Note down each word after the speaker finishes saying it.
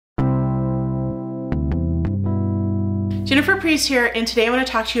Jennifer Priest here, and today I want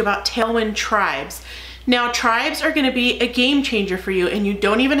to talk to you about Tailwind Tribes. Now, tribes are going to be a game changer for you, and you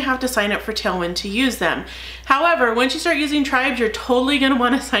don't even have to sign up for Tailwind to use them. However, once you start using tribes, you're totally going to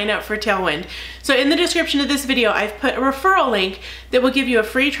want to sign up for Tailwind. So in the description of this video, I've put a referral link that will give you a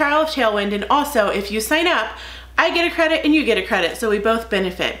free trial of Tailwind, and also if you sign up, I get a credit and you get a credit, so we both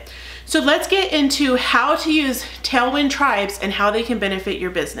benefit. So let's get into how to use Tailwind Tribes and how they can benefit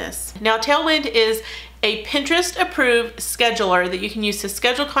your business. Now, Tailwind is a Pinterest-approved scheduler that you can use to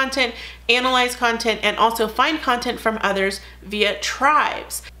schedule content, analyze content, and also find content from others via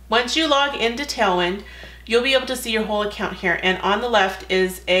tribes. Once you log into Tailwind, you'll be able to see your whole account here, and on the left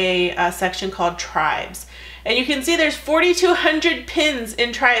is a section called Tribes. And you can see there's 4,200 pins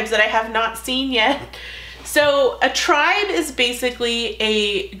in tribes that I have not seen yet. So a tribe is basically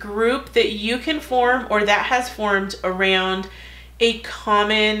a group that you can form or that has formed around a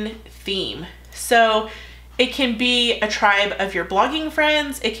common theme. So it can be a tribe of your blogging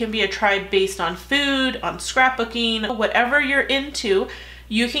friends, it can be a tribe based on food, on scrapbooking, whatever you're into.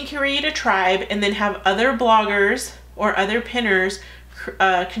 You can create a tribe and then have other bloggers or other pinners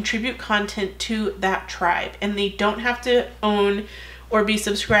contribute content to that tribe, and they don't have to own or be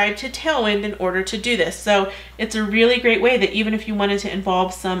subscribed to Tailwind in order to do this. So it's a really great way that even if you wanted to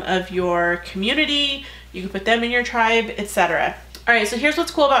involve some of your community, you can put them in your tribe, etc. All right, so here's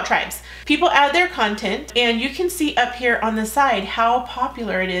what's cool about tribes. People add their content, and you can see up here on the side how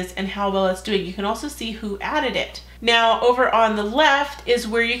popular it is and how well it's doing. You can also see who added it. Now, over on the left is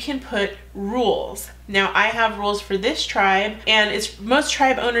where you can put rules. Now, I have rules for this tribe, and most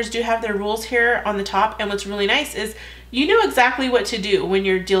tribe owners do have their rules here on the top, and what's really nice is you know exactly what to do when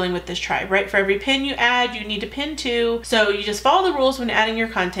you're dealing with this tribe, right? For every pin you add, you need to pin to. So you just follow the rules when adding your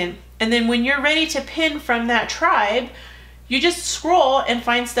content, and then when you're ready to pin from that tribe, you just scroll and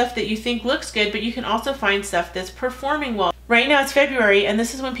find stuff that you think looks good, but you can also find stuff that's performing well. Right now it's February, and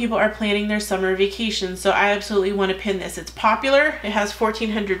this is when people are planning their summer vacation, so I absolutely want to pin this. It's popular, it has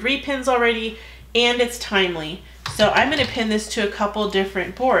 1,400 repins already, and it's timely. So I'm going to pin this to a couple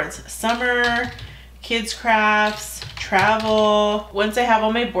different boards. Summer, kids crafts, travel. Once I have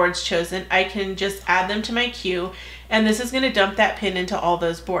all my boards chosen, I can just add them to my queue, and this is going to dump that pin into all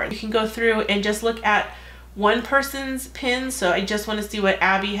those boards. You can go through and just look at one person's pin. So I just want to see what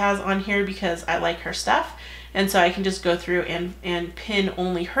Abby has on here because I like her stuff, and so I can just go through and pin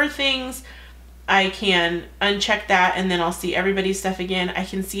only her things. I can uncheck that, and then I'll see everybody's stuff again. I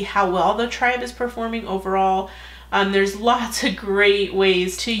can see how well the tribe is performing overall. There's lots of great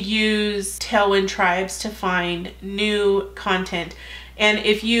ways to use Tailwind Tribes to find new content. And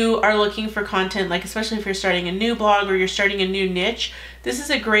if you are looking for content, like especially if you're starting a new blog or you're starting a new niche, this is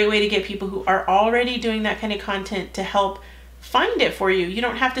a great way to get people who are already doing that kind of content to help find it for you. You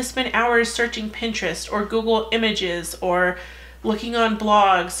don't have to spend hours searching Pinterest or Google Images or looking on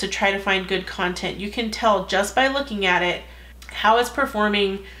blogs to try to find good content. You can tell just by looking at it how it's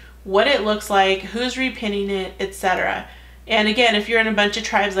performing, what it looks like, who's repinning it, etc. And again, if you're in a bunch of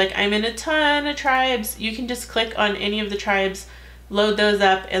tribes, like I'm in a ton of tribes, you can just click on any of the tribes, load those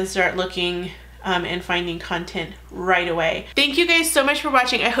up, and start looking and finding content right away. Thank you guys so much for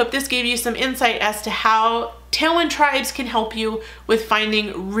watching. I hope this gave you some insight as to how Tailwind Tribes can help you with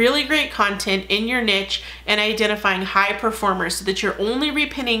finding really great content in your niche and identifying high performers so that you're only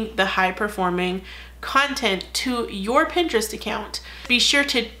repinning the high performing content to your Pinterest account. Be sure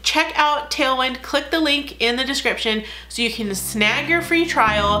to check out Tailwind, click the link in the description so you can snag your free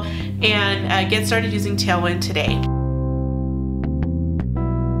trial and get started using Tailwind today.